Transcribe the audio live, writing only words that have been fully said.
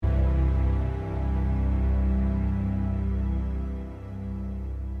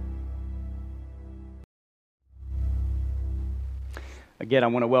Again, I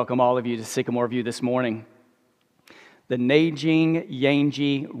want to welcome all of you to Sycamore View this morning. The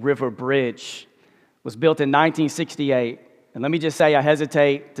Nanjing-Yangtze River Bridge was built in 1968. And let me just say, I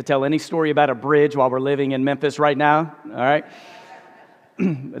hesitate to tell any story about a bridge while we're living in Memphis right now, all right?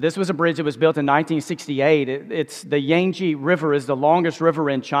 This was a bridge that was built in 1968. It's the Yangtze River is the longest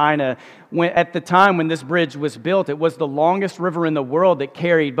river in China. At the time when this bridge was built, it was the longest river in the world that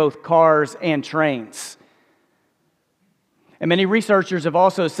carried both cars and trains. And many researchers have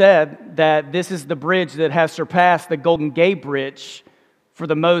also said that this is the bridge that has surpassed the Golden Gate Bridge for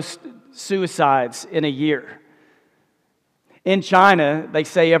the most suicides in a year. In China, they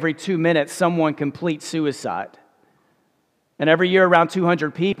say every 2 minutes someone completes suicide. And every year around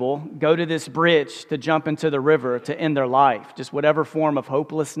 200 people go to this bridge to jump into the river to end their life, just whatever form of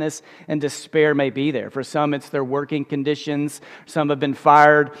hopelessness and despair may be there. For some, it's their working conditions. Some have been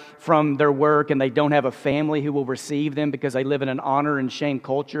fired from their work and they don't have a family who will receive them because they live in an honor and shame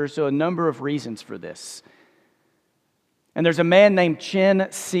culture. So a number of reasons for this. And there's a man named Chen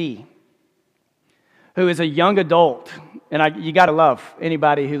Si, who is a young adult. And you got to love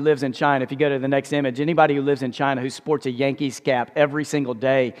anybody who lives in China. If you go to the next image, anybody who lives in China who sports a Yankees cap every single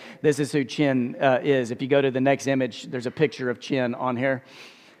day, this is who Chen is. If you go to the next image, there's a picture of Chen on here.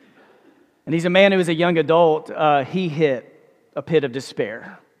 And he's a man who is a young adult. He hit a pit of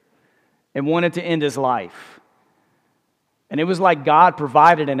despair and wanted to end his life. And it was like God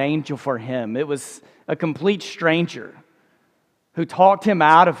provided an angel for him. It was a complete stranger who talked him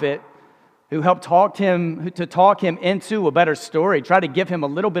out of it, who helped talk him into a better story, try to give him a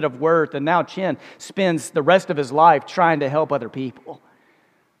little bit of worth, and now Chen spends the rest of his life trying to help other people.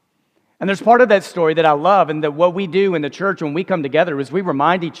 And there's part of that story that I love, and that what we do in the church when we come together is we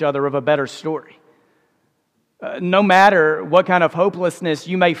remind each other of a better story. No matter what kind of hopelessness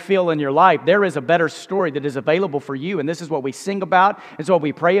you may feel in your life, there is a better story that is available for you. And this is what we sing about. It's what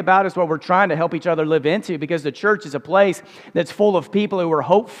we pray about. It's what we're trying to help each other live into, because the church is a place that's full of people who are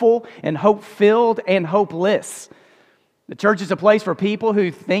hopeful and hope-filled and hopeless. The church is a place for people who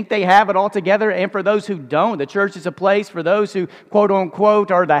think they have it all together and for those who don't. The church is a place for those who,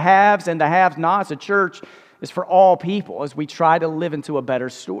 quote-unquote, are the haves and the have-nots. The church is for all people as we try to live into a better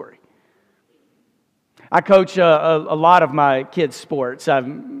story. I coach a lot of my kids' sports.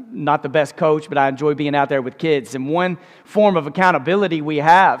 I'm not the best coach, but I enjoy being out there with kids. And one form of accountability we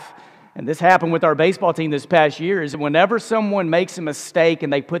have, and this happened with our baseball team this past year, is whenever someone makes a mistake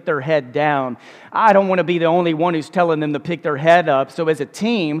and they put their head down, I don't want to be the only one who's telling them to pick their head up. So as a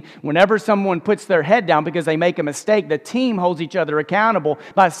team, whenever someone puts their head down because they make a mistake, the team holds each other accountable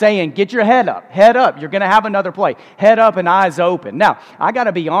by saying, get your head up, you're going to have another play, head up and eyes open. Now, I got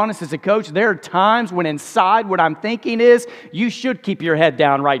to be honest as a coach, there are times when inside what I'm thinking is, you should keep your head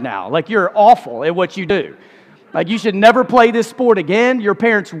down right now. Like you're awful at what you do. Like you should never play this sport again. Your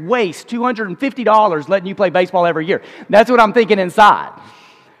parents waste $250 letting you play baseball every year. That's what I'm thinking inside.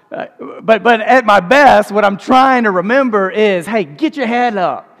 But at my best, what I'm trying to remember is, hey, get your head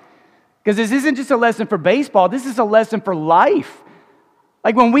up. Because this isn't just a lesson for baseball. This is a lesson for life.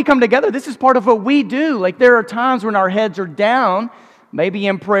 Like when we come together, this is part of what we do. Like there are times when our heads are down, maybe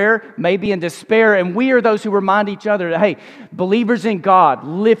in prayer, maybe in despair, and we are those who remind each other that, hey, believers in God,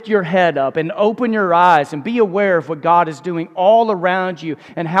 lift your head up and open your eyes and be aware of what God is doing all around you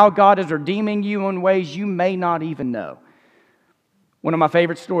and how God is redeeming you in ways you may not even know. One of my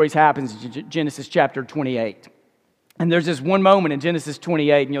favorite stories happens in Genesis chapter 28. And there's this one moment in Genesis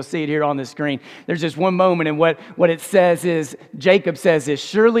 28, and you'll see it here on the screen. There's this one moment, and what it says is, Jacob says this,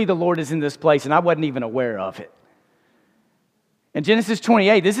 surely the Lord is in this place, and I wasn't even aware of it. In Genesis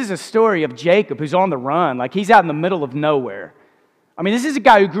 28, this is a story of Jacob who's on the run. Like he's out in the middle of nowhere. I mean, this is a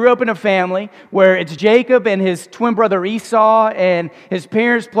guy who grew up in a family where it's Jacob and his twin brother Esau, and his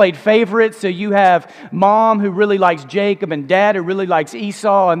parents played favorites. So you have mom who really likes Jacob and dad who really likes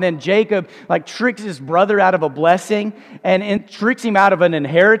Esau, and then Jacob like tricks his brother out of a blessing and tricks him out of an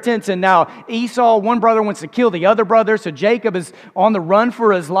inheritance. And now Esau, one brother wants to kill the other brother, so Jacob is on the run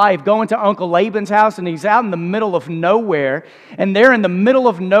for his life, going to Uncle Laban's house, and he's out in the middle of nowhere. And there in the middle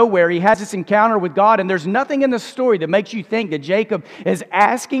of nowhere, he has this encounter with God, and there's nothing in the story that makes you think that Jacob is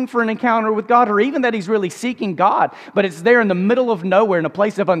asking for an encounter with God or even that he's really seeking God. But it's there in the middle of nowhere, in a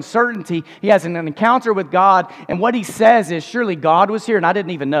place of uncertainty. He has an encounter with God, and what he says is, surely God was here and I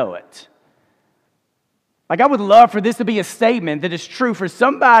didn't even know it. Like I would love for this to be a statement that is true for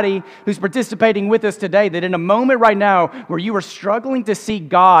somebody who's participating with us today, that in a moment right now where you are struggling to see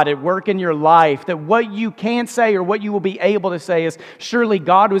God at work in your life, that what you can say or what you will be able to say is, surely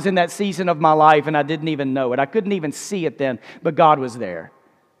God was in that season of my life and I didn't even know it. I couldn't even see it then, but God was there.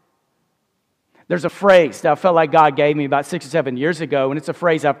 There's a phrase that I felt like God gave me about 6 or 7 years ago, and it's a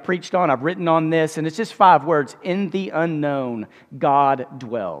phrase I've preached on, I've written on this, and it's just 5 words. In the unknown, God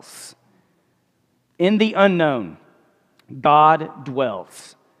dwells. In the unknown, God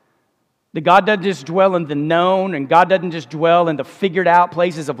dwells. That God doesn't just dwell in the known, and God doesn't just dwell in the figured out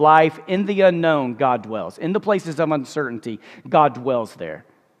places of life. In the unknown, God dwells. In the places of uncertainty, God dwells there.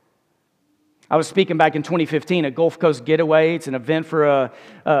 I was speaking back in 2015 at Gulf Coast Getaway. It's an event for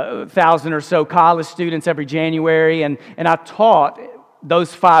 1,000 or so college students every January, and I taught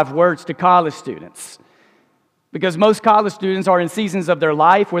those 5 words to college students. Because most college students are in seasons of their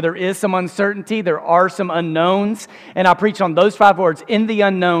life where there is some uncertainty, there are some unknowns, and I preached on those 5 words, in the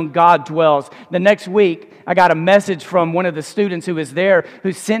unknown, God dwells. The next week, I got a message from one of the students who was there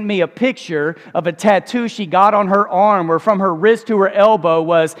who sent me a picture of a tattoo she got on her arm where from her wrist to her elbow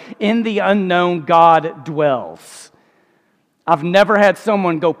was, in the unknown, God dwells. I've never had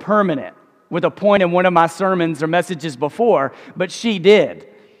someone go permanent with a point in one of my sermons or messages before, but she did.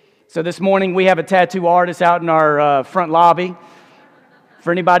 So this morning we have a tattoo artist out in our front lobby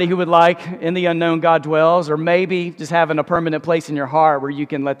for anybody who would like, in the unknown God dwells, or maybe just having a permanent place in your heart where you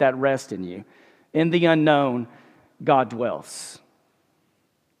can let that rest in you. In the unknown God dwells.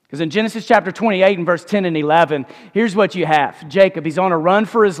 Because in Genesis chapter 28 and verse 10 and 11, here's what you have. Jacob, he's on a run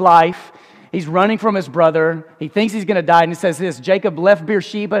for his life. He's running from his brother. He thinks he's going to die, and it says this, Jacob left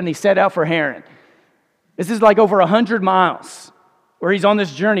Beersheba and he set out for Haran. This is like over 100 miles. Where he's on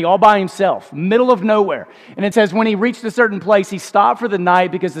this journey all by himself, middle of nowhere. And it says when he reached a certain place, he stopped for the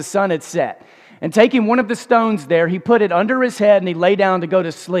night because the sun had set. And taking one of the stones there, he put it under his head and he lay down to go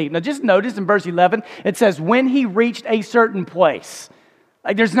to sleep. Now just notice in verse 11, it says when he reached a certain place.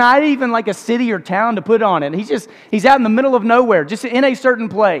 Like there's not even like a city or town to put on it. He's out in the middle of nowhere, just in a certain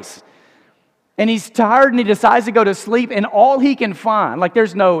place. And he's tired and he decides to go to sleep, and all he can find, like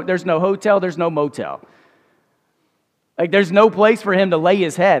there's no hotel, there's no motel. Like there's no place for him to lay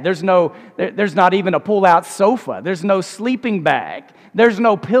his head. There's not even a pull-out sofa. There's no sleeping bag. There's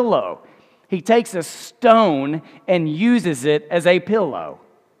no pillow. He takes a stone and uses it as a pillow.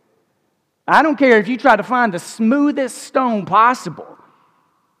 I don't care if you try to find the smoothest stone possible.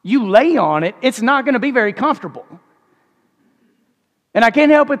 You lay on it, it's not going to be very comfortable. And I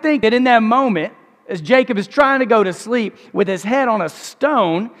can't help but think that in that moment, as Jacob is trying to go to sleep with his head on a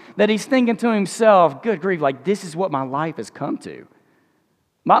stone, that he's thinking to himself, good grief, like this is what my life has come to.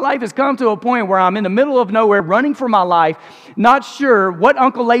 My life has come to a point where I'm in the middle of nowhere, running for my life, not sure what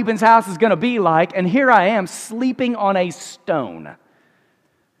Uncle Laban's house is going to be like, and here I am sleeping on a stone.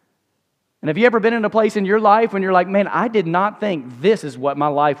 And have you ever been in a place in your life when you're like, man, I did not think this is what my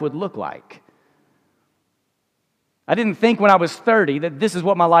life would look like? I didn't think when I was 30 that this is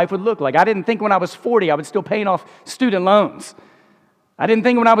what my life would look like. I didn't think when I was 40 I would still paying off student loans. I didn't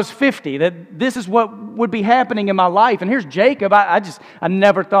think when I was 50 that this is what would be happening in my life. And here's Jacob. I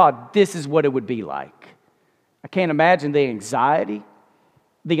never thought this is what it would be like. I can't imagine the anxiety,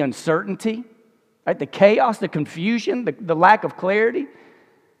 the uncertainty, right? The chaos, the confusion, the lack of clarity.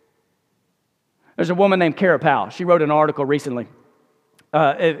 There's a woman named Kara Powell. She wrote an article recently.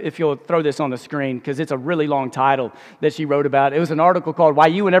 If you'll throw this on the screen, because it's a really long title that she wrote about. It was an article called Why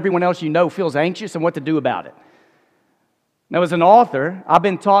You and Everyone Else You Know Feels Anxious and What to Do About It. Now, as an author, I've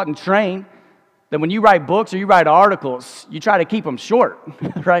been taught and trained that when you write books or you write articles, you try to keep them short,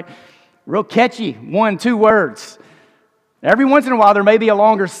 right? Real catchy, 1-2 words. Every once in a while, there may be a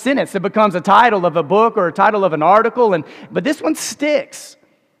longer sentence that becomes a title of a book or a title of an article, but this one sticks.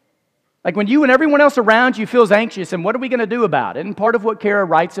 Like when you and everyone else around you feels anxious, and what are we going to do about it? And part of what Kara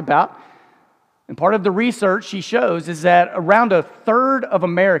writes about, and part of the research she shows, is that around a third of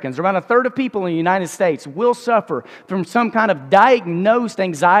Americans, around a third of people in the United States will suffer from some kind of diagnosed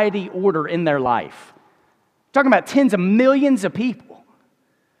anxiety order in their life. We're talking about tens of millions of people.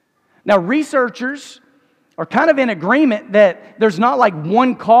 Now, researchers are kind of in agreement that there's not like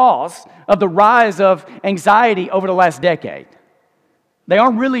one cause of the rise of anxiety over the last decade. They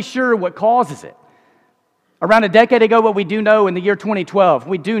aren't really sure what causes it. Around a decade ago, what we do know in the year 2012,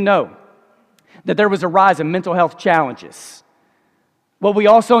 we do know that there was a rise in mental health challenges. What we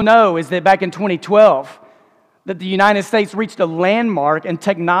also know is that back in 2012, that the United States reached a landmark in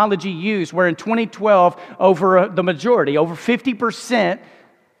technology use, where in 2012, over 50%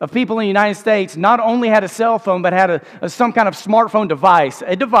 of people in the United States not only had a cell phone, but had some kind of smartphone device,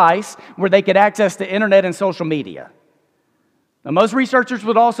 a device where they could access the internet and social media. Now, most researchers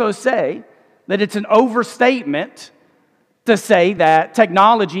would also say that it's an overstatement to say that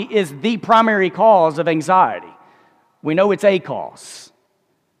technology is the primary cause of anxiety. We know it's a cause.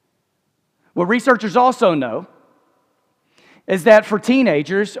 What researchers also know is that for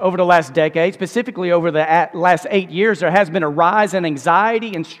teenagers over the last decade, specifically over the last 8 years, there has been a rise in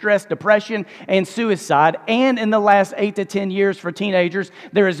anxiety and stress, depression, and suicide. And in the last 8 to 10 years for teenagers,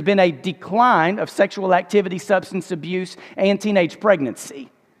 there has been a decline of sexual activity, substance abuse, and teenage pregnancy.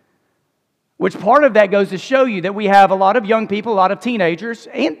 Which part of that goes to show you that we have a lot of young people, a lot of teenagers,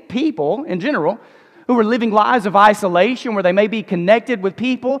 and people in general, who are living lives of isolation where they may be connected with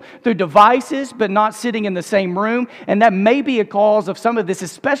people through devices but not sitting in the same room. And that may be a cause of some of this,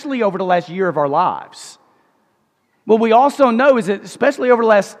 especially over the last year of our lives. What we also know is that especially over the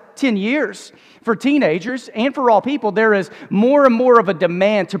last 10 years, for teenagers and for all people, there is more and more of a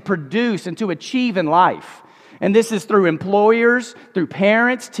demand to produce and to achieve in life. And this is through employers, through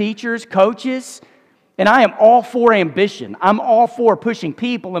parents, teachers, coaches. And I am all for ambition. I'm all for pushing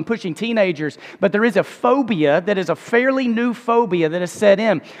people and pushing teenagers. But there is a phobia that is a fairly new phobia that has set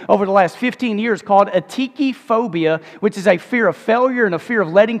in over the last 15 years called atikiphobia, which is a fear of failure and a fear of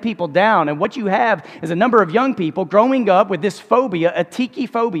letting people down. And what you have is a number of young people growing up with this phobia,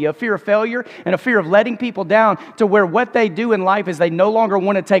 atikiphobia, a fear of failure and a fear of letting people down, to where what they do in life is they no longer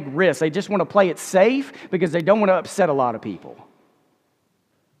want to take risks. They just want to play it safe because they don't want to upset a lot of people.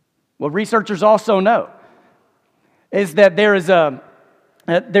 What researchers also know is that there's a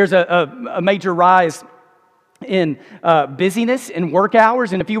major rise in busyness and work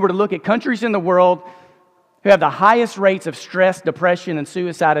hours. And if you were to look at countries in the world who have the highest rates of stress, depression, and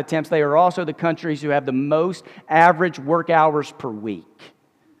suicide attempts, they are also the countries who have the most average work hours per week.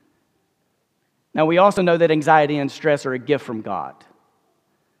 Now, we also know that anxiety and stress are a gift from God.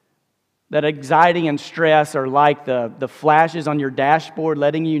 That anxiety and stress are like the flashes on your dashboard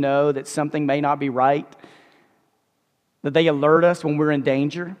letting you know that something may not be right, that they alert us when we're in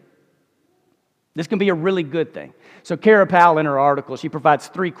danger. This can be a really good thing. So Kara Powell, in her article, she provides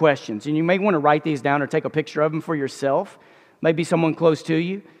 3 questions, and you may want to write these down or take a picture of them for yourself, maybe someone close to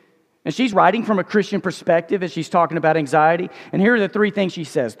you. And she's writing from a Christian perspective as she's talking about anxiety. And here are the 3 things she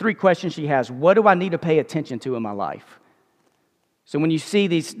says, 3 questions she has. What do I need to pay attention to in my life? So when you see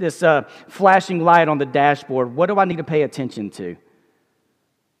this flashing light on the dashboard, what do I need to pay attention to?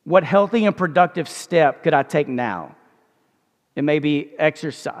 What healthy and productive step could I take now? It may be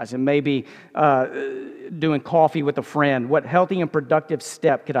exercise. It may be doing coffee with a friend. What healthy and productive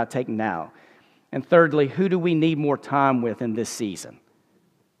step could I take now? And thirdly, who do we need more time with in this season?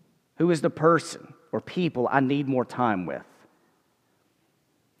 Who is the person or people I need more time with?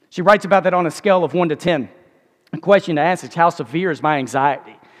 She writes about that on a scale of 1 to 10. The question to ask is, how severe is my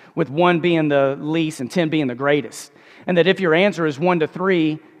anxiety? With 1 being the least and 10 being the greatest. And that if your answer is 1 to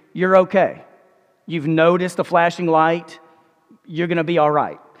 3, you're okay. You've noticed the flashing light. You're going to be all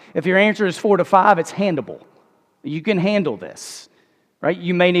right. If your answer is 4 to 5, it's handleable. You can handle this, right?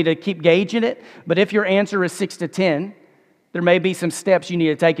 You may need to keep gauging it, but if your answer is 6 to 10, there may be some steps you need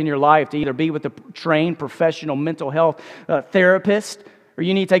to take in your life to either be with a trained professional mental health therapist, or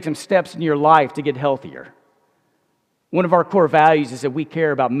you need to take some steps in your life to get healthier. One of our core values is that we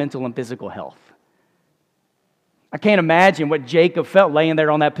care about mental and physical health. I can't imagine what Jacob felt laying there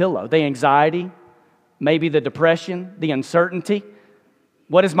on that pillow. The anxiety, maybe the depression, the uncertainty.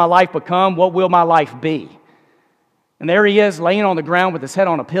 What has my life become? What will my life be? And there he is laying on the ground with his head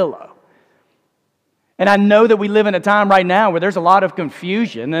on a pillow. And I know that we live in a time right now where there's a lot of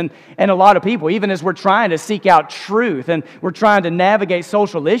confusion and a lot of people, even as we're trying to seek out truth and we're trying to navigate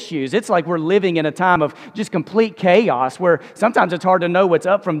social issues, it's like we're living in a time of just complete chaos where sometimes it's hard to know what's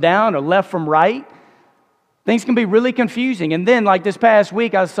up from down or left from right. Things can be really confusing. And then, like this past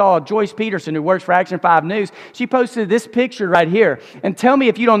week, I saw Joyce Peterson, who works for Action 5 News. She posted this picture right here. And tell me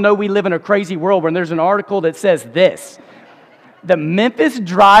if you don't know we live in a crazy world when there's an article that says this: the Memphis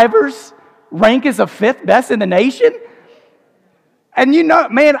drivers rank as the 5th best in the nation. And you know,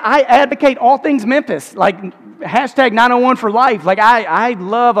 man, I advocate all things Memphis, like hashtag 901 for life. Like I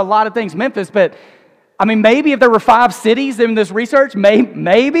love a lot of things Memphis, but I mean, maybe if there were 5 cities in this research,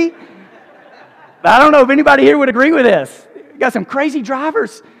 maybe. I don't know if anybody here would agree with this. You got some crazy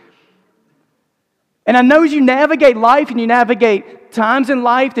drivers. And I know as you navigate life and you navigate times in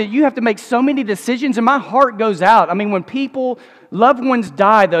life that you have to make so many decisions, and my heart goes out. I mean, when loved ones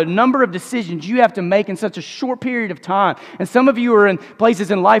die, the number of decisions you have to make in such a short period of time. And some of you are in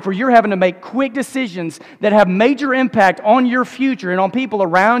places in life where you're having to make quick decisions that have major impact on your future and on people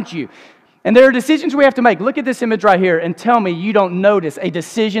around you. And there are decisions we have to make. Look at this image right here and tell me you don't notice a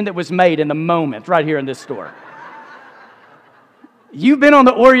decision that was made in the moment right here in this store. You've been on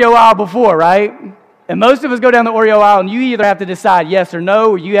the Oreo aisle before, right? And most of us go down the Oreo aisle and you either have to decide yes or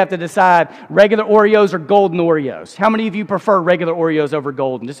no, or you have to decide regular Oreos or golden Oreos. How many of you prefer regular Oreos over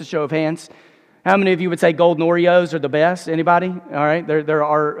golden? Just a show of hands. How many of you would say golden Oreos are the best? Anybody? All right, there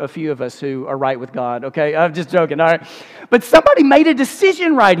are a few of us who are right with God, okay? I'm just joking, all right? But somebody made a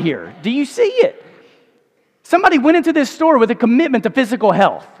decision right here. Do you see it? Somebody went into this store with a commitment to physical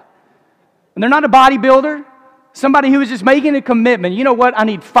health. And they're not a bodybuilder. Somebody who was just making a commitment. You know what? I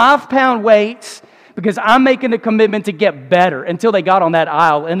need 5-pound weights because I'm making a commitment to get better, until they got on that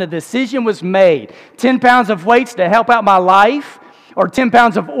aisle and the decision was made. 10 pounds of weights to help out my life, or 10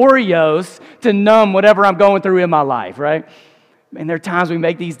 pounds of Oreos to numb whatever I'm going through in my life, right? And there are times we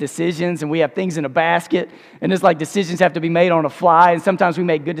make these decisions and we have things in a basket, and it's like decisions have to be made on a fly, and sometimes we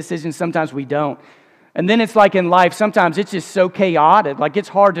make good decisions, sometimes we don't. And then it's like in life, sometimes it's just so chaotic. Like it's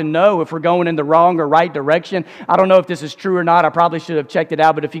hard to know if we're going in the wrong or right direction. I don't know if this is true or not. I probably should have checked it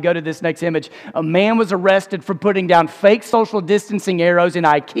out. But if you go to this next image, a man was arrested for putting down fake social distancing arrows in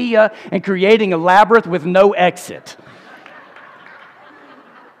IKEA and creating a labyrinth with no exit.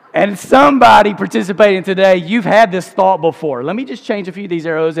 And somebody participating today, you've had this thought before. Let me just change a few of these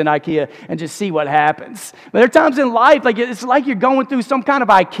arrows in IKEA and just see what happens. But there are times in life, like it's like you're going through some kind of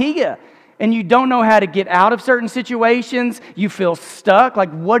IKEA and you don't know how to get out of certain situations. You feel stuck.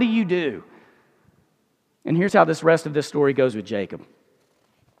 Like, what do you do? And here's how this rest of this story goes with Jacob.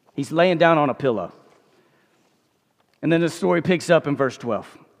 He's laying down on a pillow. And then the story picks up in verse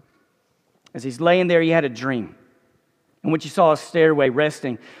 12. As he's laying there, he had a dream in which he saw a stairway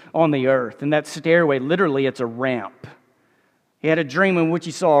resting on the earth. And that stairway, literally, it's a ramp. He had a dream in which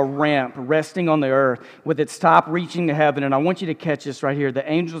he saw a ramp resting on the earth with its top reaching to heaven. And I want you to catch this right here. The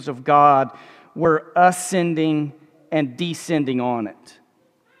angels of God were ascending and descending on it,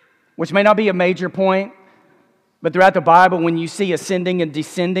 which may not be a major point, but throughout the Bible, when you see ascending and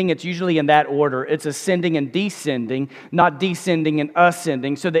descending, it's usually in that order. It's ascending and descending, not descending and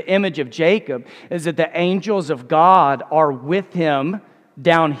ascending. So the image of Jacob is that the angels of God are with him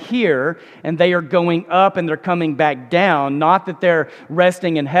down here, and they are going up and they're coming back down, not that they're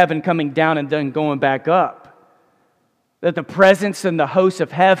resting in heaven, coming down and then going back up. That the presence and the hosts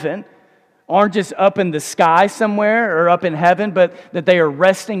of heaven aren't just up in the sky somewhere or up in heaven, but that they are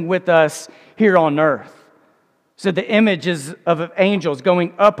resting with us here on earth. So the image is of angels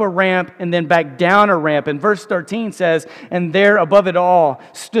going up a ramp and then back down a ramp. And verse 13 says, and there above it all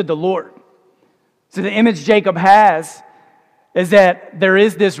stood the Lord. So the image Jacob has is that there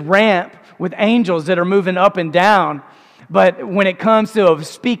is this ramp with angels that are moving up and down. But when it comes to a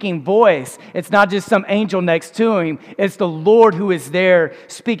speaking voice, it's not just some angel next to him. It's the Lord who is there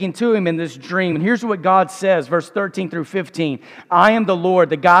speaking to him in this dream. And here's what God says, verse 13 through 15. I am the Lord,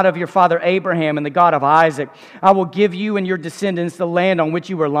 the God of your father Abraham and the God of Isaac. I will give you and your descendants the land on which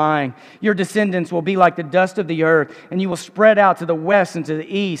you were lying. Your descendants will be like the dust of the earth, and you will spread out to the west and to the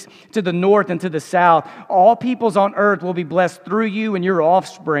east, to the north and to the south. All peoples on earth will be blessed through you and your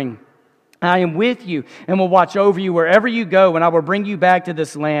offspring. I am with you and will watch over you wherever you go, and I will bring you back to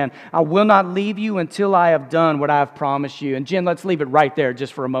this land. I will not leave you until I have done what I have promised you. And Jen, let's leave it right there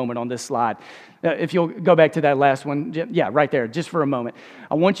just for a moment on this slide. If you'll go back to that last one. Jen, yeah, right there, just for a moment.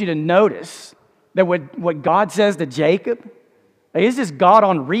 I want you to notice that what God says to Jacob is just God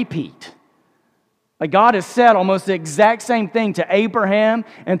on repeat. Like God has said almost the exact same thing to Abraham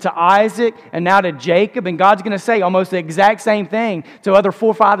and to Isaac and now to Jacob. And God's going to say almost the exact same thing to other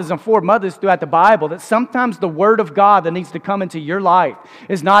forefathers and foremothers throughout the Bible. That sometimes the word of God that needs to come into your life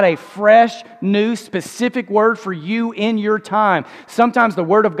is not a fresh, new, specific word for you in your time. Sometimes the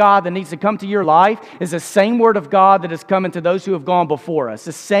word of God that needs to come to your life is the same word of God that has come into those who have gone before us.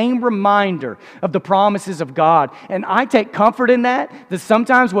 The same reminder of the promises of God. And I take comfort in that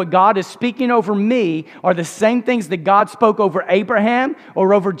sometimes what God is speaking over me are the same things that God spoke over Abraham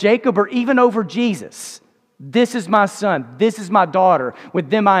or over Jacob or even over Jesus. This is my son. This is my daughter. With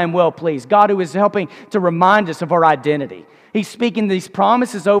them I am well pleased. God who is helping to remind us of our identity. He's speaking these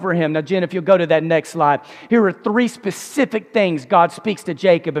promises over him. Now, Jen, if you'll go to that next slide. Here are 3 specific things God speaks to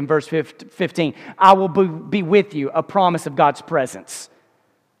Jacob in verse 15. I will be with you, a promise of God's presence.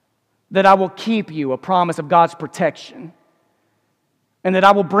 That I will keep you, a promise of God's protection. And that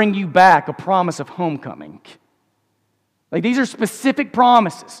I will bring you back, a promise of homecoming. Like these are specific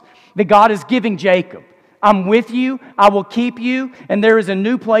promises that God is giving Jacob. I'm with you, I will keep you, and there is a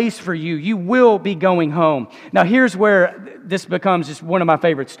new place for you. You will be going home. Now here's where this becomes just one of my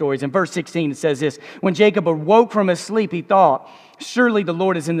favorite stories. In verse 16 it says this, when Jacob awoke from his sleep, he thought, surely the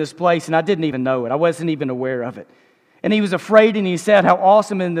Lord is in this place, and I didn't even know it. I wasn't even aware of it. And he was afraid, and he said, how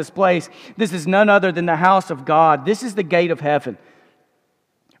awesome in this place. This is none other than the house of God. This is the gate of heaven.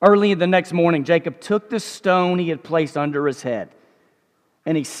 Early the next morning, Jacob took the stone he had placed under his head,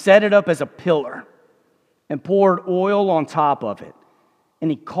 and he set it up as a pillar and poured oil on top of it. and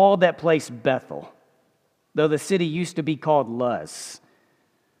he called that place Bethel, though the city used to be called Luz.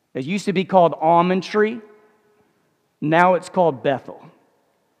 It used to be called Almond Tree. Now it's called Bethel,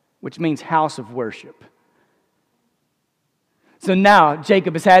 which means house of worship. So now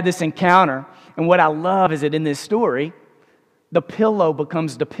Jacob has had this encounter, and what I love is that in this story, the pillow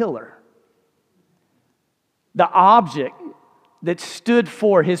becomes the pillar. The object that stood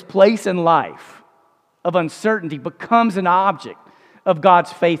for his place in life of uncertainty becomes an object of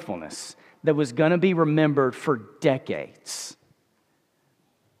God's faithfulness that was going to be remembered for decades.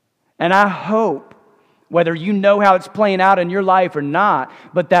 And I hope, whether you know how it's playing out in your life or not,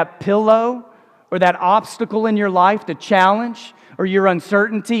 but that pillow or that obstacle in your life, the challenge or your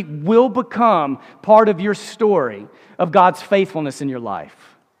uncertainty will become part of your story of God's faithfulness in your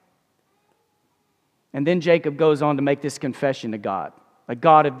life. And then Jacob goes on to make this confession to God. Like,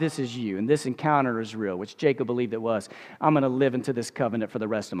 God, if this is you and this encounter is real, which Jacob believed it was, I'm going to live into this covenant for the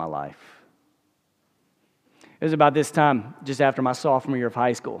rest of my life. It was about this time, just after my sophomore year of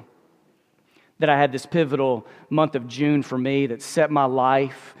high school, that I had this pivotal month of June for me that set my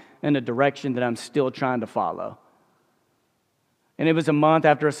life in a direction that I'm still trying to follow. And it was a month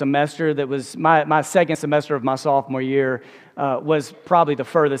after a semester that was my second semester of my sophomore year was probably the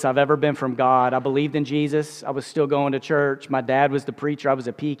furthest I've ever been from God. I believed in Jesus. I was still going to church. My dad was the preacher. I was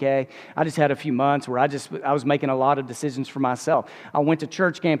a PK. I just had a few months where I was making a lot of decisions for myself. I went to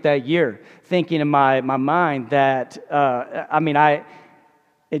church camp that year thinking in my mind that,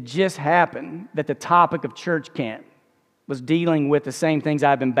 it just happened that the topic of church camp was dealing with the same things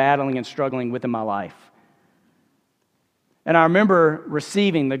I've been battling and struggling with in my life. And I remember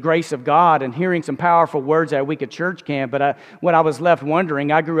receiving the grace of God and hearing some powerful words that week at church camp, but what I was left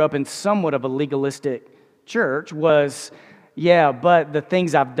wondering, I grew up in somewhat of a legalistic church, was, but the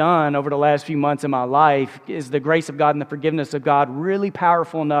things I've done over the last few months in my life, is the grace of God and the forgiveness of God really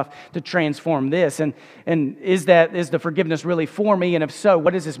powerful enough to transform this? And is the forgiveness really for me? And if so,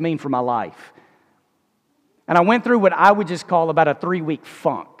 what does this mean for my life? And I went through what I would just call about a 3-week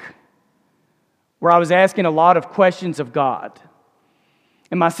funk, where I was asking a lot of questions of God.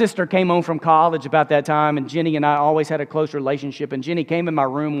 And my sister came home from college about that time, and Jenny and I always had a close relationship. And Jenny came in my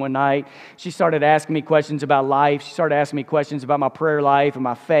room one night. She started asking me questions about life. She started asking me questions about my prayer life and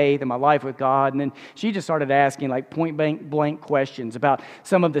my faith and my life with God. And then she just started asking like point-blank questions about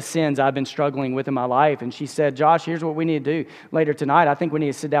some of the sins I've been struggling with in my life. And she said, Josh, here's what we need to do later tonight. I think we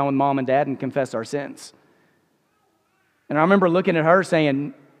need to sit down with mom and dad and confess our sins. And I remember looking at her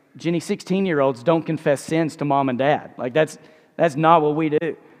saying, Jenny, 16-year-olds don't confess sins to mom and dad. Like, that's not what we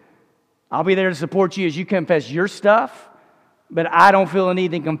do. I'll be there to support you as you confess your stuff, but I don't feel a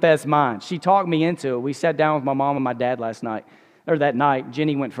need to confess mine. She talked me into it. We sat down with my mom and my dad that night.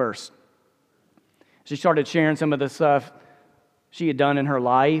 Jenny went first. She started sharing some of the stuff she had done in her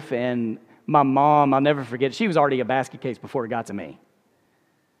life, and my mom, I'll never forget, she was already a basket case before it got to me.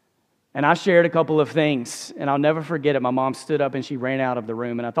 And I shared a couple of things, and I'll never forget it. My mom stood up and she ran out of the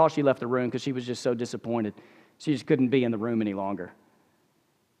room, and I thought she left the room because she was just so disappointed. She just couldn't be in the room any longer.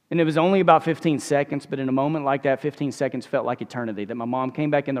 And it was only about 15 seconds, but in a moment like that, 15 seconds felt like eternity, that my mom came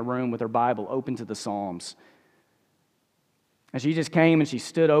back in the room with her Bible open to the Psalms. And she just came and she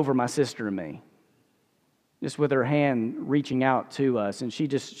stood over my sister and me, just with her hand reaching out to us. And she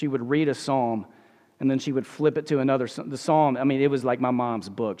would read a psalm, and then she would flip it to another. The psalm, it was like my mom's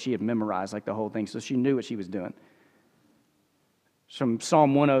book. She had memorized like the whole thing, so she knew what she was doing. From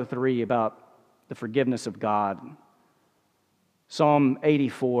Psalm 103 about the forgiveness of God. Psalm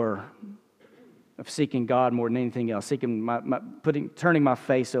 84 of seeking God more than anything else, turning my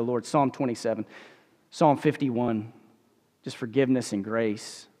face, O Lord. Psalm 27, Psalm 51, just forgiveness and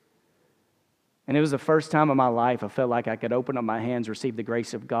grace. And it was the first time in my life I felt like I could open up my hands, receive the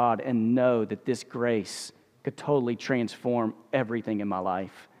grace of God, and know that this grace could totally transform everything in my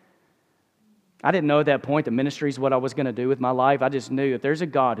life. I didn't know at that point the ministry is what I was going to do with my life. I just knew if there's a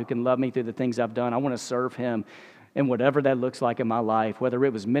God who can love me through the things I've done, I want to serve Him in whatever that looks like in my life, whether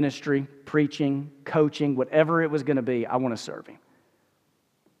it was ministry, preaching, coaching, whatever it was going to be, I want to serve Him.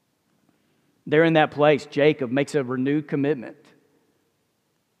 There in that place, Jacob makes a renewed commitment.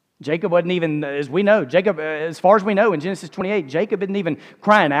 Jacob wasn't even, as far as we know in Genesis 28, Jacob isn't even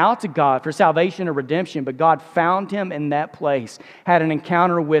crying out to God for salvation or redemption, but God found him in that place, had an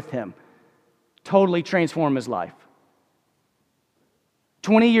encounter with him, totally transformed his life.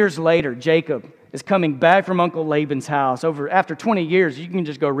 20 years later, Jacob is coming back from Uncle Laban's house after 20 years. You can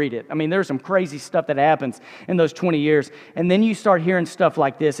just go read it. I mean, there's some crazy stuff that happens in those 20 years. And then you start hearing stuff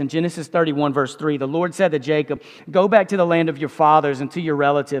like this. In Genesis 31, verse 3, the Lord said to Jacob, "Go back to the land of your fathers and to your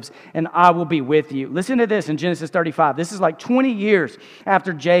relatives, and I will be with you." Listen to this in Genesis 35. This is like 20 years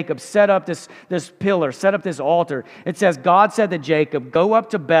after Jacob set up this pillar, set up this altar. It says, God said to Jacob, "Go up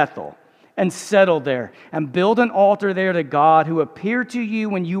to Bethel and settle there, and build an altar there to God who appeared to you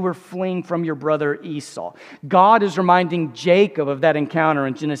when you were fleeing from your brother Esau." God is reminding Jacob of that encounter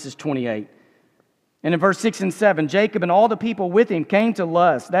in Genesis 28. And in verse 6 and 7, Jacob and all the people with him came to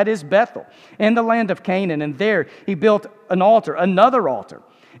Luz, that is Bethel, in the land of Canaan, and there he built an altar, another altar.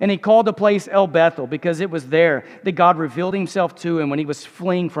 And he called the place El Bethel because it was there that God revealed himself to him when he was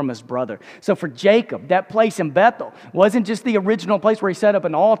fleeing from his brother. So for Jacob, that place in Bethel wasn't just the original place where he set up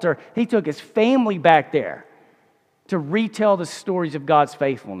an altar. He took his family back there to retell the stories of God's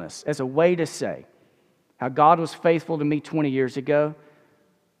faithfulness as a way to say how God was faithful to me 20 years ago.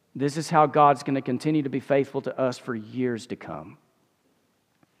 This is how God's going to continue to be faithful to us for years to come.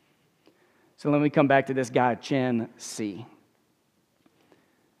 So let me come back to this guy, Chen Si.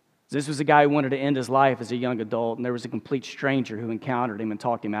 This was a guy who wanted to end his life as a young adult, and there was a complete stranger who encountered him and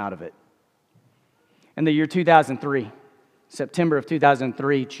talked him out of it. In the year 2003, September of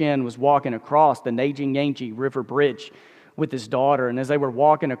 2003, Chen was walking across the Nanjing Yangtze River Bridge with his daughter, and as they were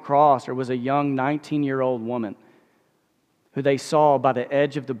walking across, there was a young 19-year-old woman who they saw by the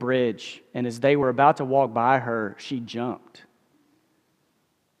edge of the bridge, and as they were about to walk by her, she jumped.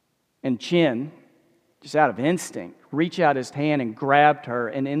 And Chen, just out of instinct, reached out his hand and grabbed her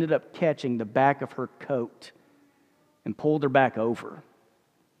and ended up catching the back of her coat and pulled her back over.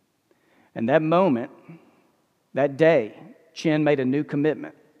 And that moment, that day, Chen made a new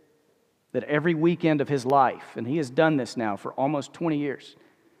commitment that every weekend of his life, and he has done this now for almost 20 years,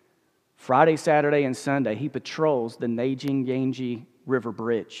 Friday, Saturday, and Sunday, he patrols the Nanjing Yangtze River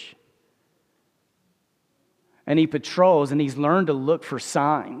Bridge. And he patrols, and he's learned to look for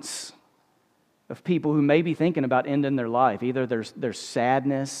signs of people who may be thinking about ending their life. Either there's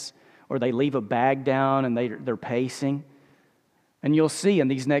sadness, or they leave a bag down and they're pacing. And you'll see in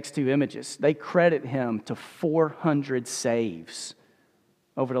these next two images, they credit him to 400 saves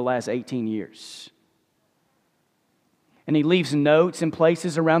over the last 18 years. And he leaves notes in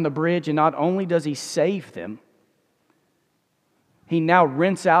places around the bridge, and not only does he save them, he now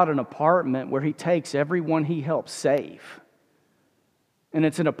rents out an apartment where he takes everyone he helps save. And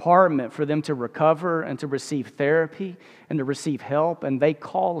it's an apartment for them to recover and to receive therapy and to receive help, and they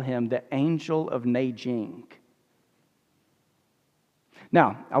call him the Angel of Nanjing.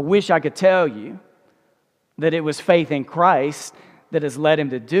 Now, I wish I could tell you that it was faith in Christ that has led him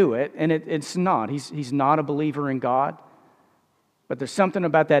to do it, and it's not. He's not a believer in God. But there's something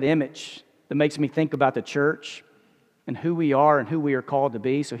about that image that makes me think about the church and who we are and who we are called to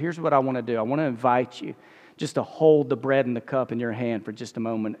be. So here's what I want to do. I want to invite you just to hold the bread and the cup in your hand for just a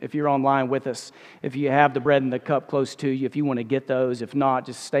moment. If you're online with us, if you have the bread and the cup close to you, if you want to get those, if not,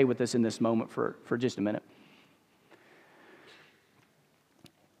 just stay with us in this moment for just a minute.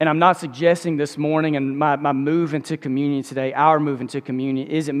 And I'm not suggesting this morning, and my move into communion today, our move into communion,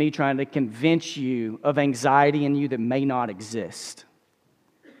 isn't me trying to convince you of anxiety in you that may not exist.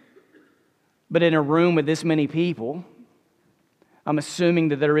 But in a room with this many people, I'm assuming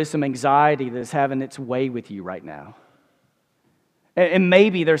that there is some anxiety that's having its way with you right now. And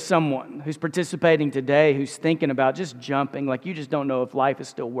maybe there's someone who's participating today who's thinking about just jumping, like you just don't know if life is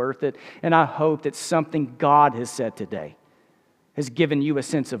still worth it. And I hope that something God has said today has given you a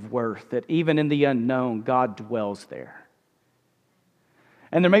sense of worth, that even in the unknown, God dwells there.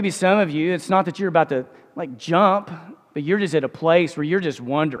 And there may be some of you, it's not that you're about to jump, but you're just at a place where you're just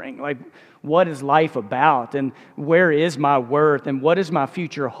wondering, what is life about? And where is my worth? And what does my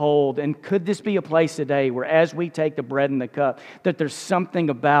future hold? And could this be a place today where as we take the bread and the cup, that there's something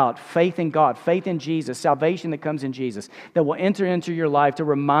about faith in God, faith in Jesus, salvation that comes in Jesus, that will enter into your life to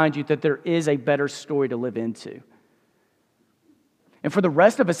remind you that there is a better story to live into. And for the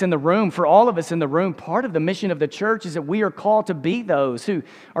rest of us in the room, for all of us in the room, part of the mission of the church is that we are called to be those who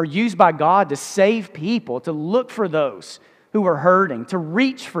are used by God to save people, to look for those who are hurting, to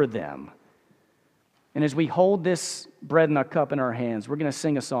reach for them. And as we hold this bread and a cup in our hands, we're going to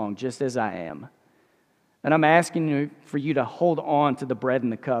sing a song, Just As I Am. And I'm asking you for you to hold on to the bread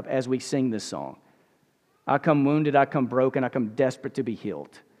and the cup as we sing this song. I come wounded, I come broken, I come desperate to be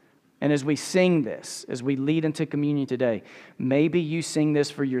healed. And as we sing this, as we lead into communion today, maybe you sing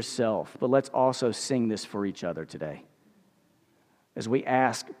this for yourself, but let's also sing this for each other today. As we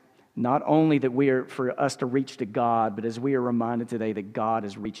ask, not only that we are for us to reach to God, but as we are reminded today that God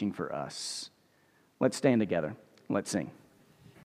is reaching for us. Let's stand together. Let's sing.